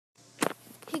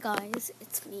guys,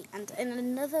 it's me, and in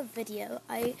another video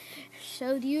I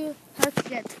showed you how to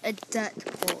get a dirt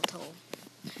portal.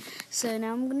 So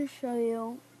now I'm going to show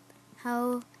you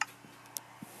how,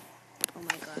 oh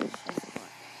my gosh, I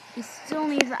forgot. You still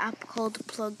need the app called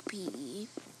Plug PE.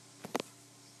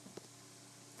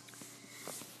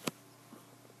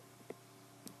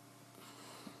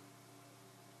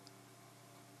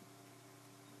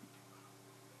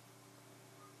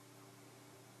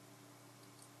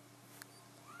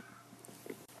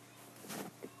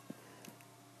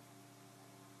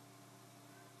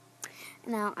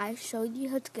 Now I showed you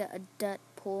how to get a dirt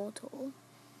portal.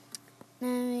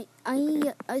 Now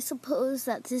I suppose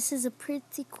that this is a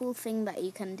pretty cool thing that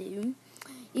you can do.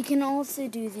 You can also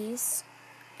do these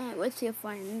with your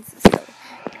friends, so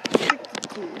pretty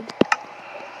cool.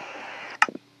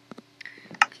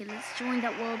 Okay, let's join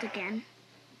that world again.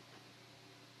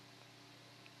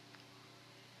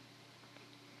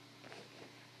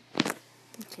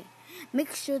 Okay,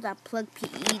 make sure that Plug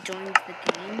PE joins the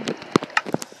game.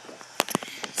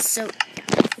 So,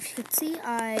 if you could see,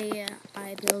 I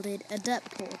builded a dirt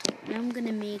portal. Now I'm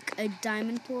gonna make a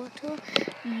diamond portal.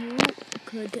 You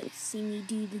could see me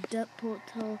do the dirt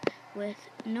portal with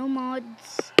no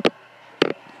mods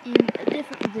in a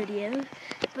different video,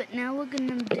 but now we're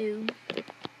gonna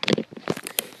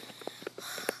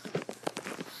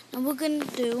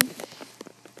do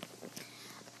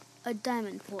a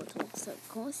diamond portal. So of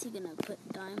course you're gonna put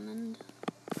diamond.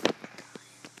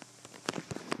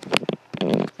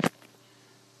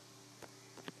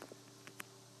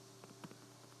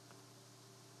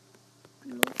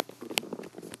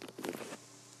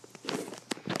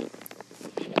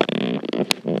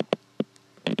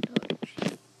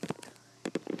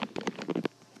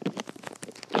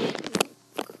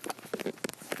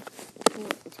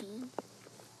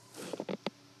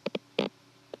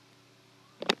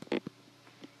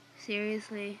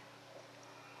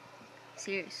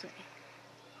 Seriously?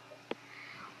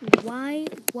 Why?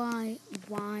 Wait,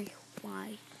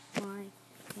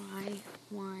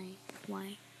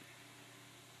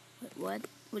 what?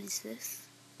 What is this?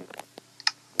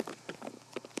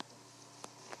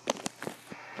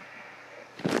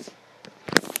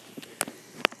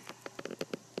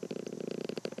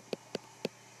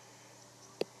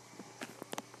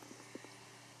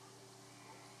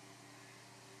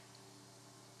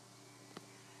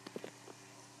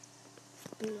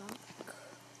 Block.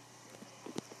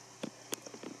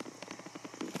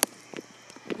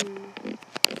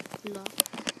 Block.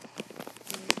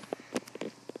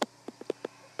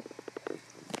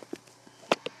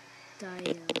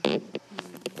 Diamond.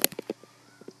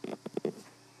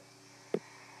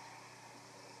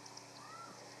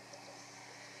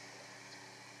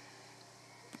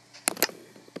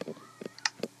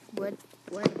 What?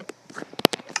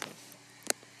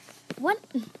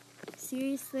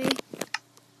 Seriously?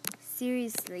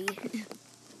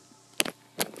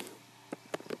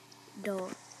 Door.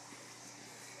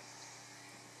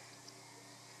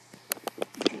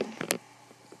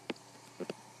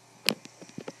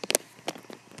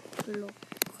 Block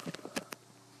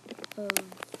of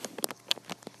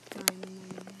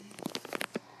diamond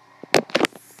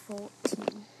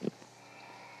 14.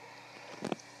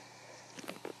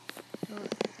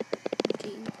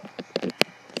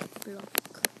 Block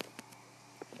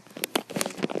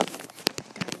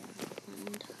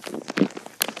diamond 14.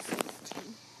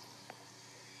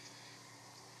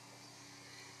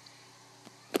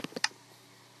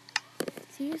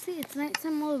 Seriously, it's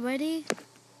nighttime already?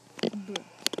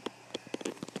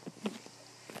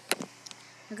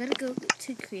 I gotta go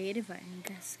to creative, I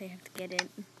guess I have to get it.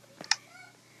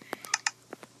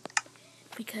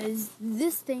 Because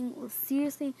this thing will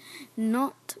seriously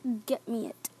not get me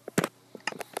it.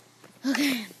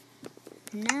 Okay,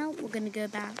 now we're gonna go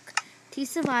back to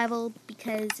survival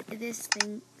because this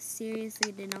thing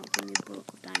seriously did not give me a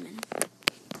block of diamond.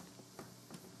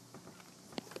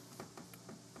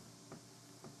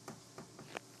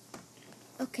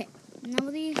 Okay, now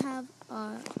that you have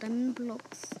our diamond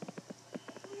blocks.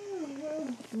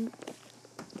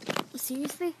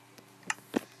 Seriously?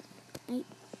 I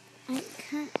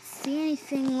can't see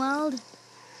anything, world.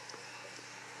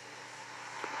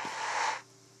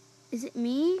 Is it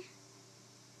me?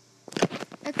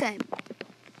 Okay.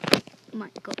 Oh my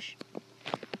gosh.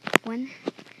 1,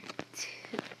 2.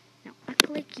 Now act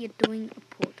like you're doing a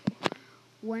portal.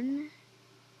 1,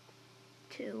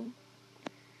 2,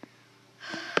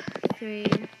 3.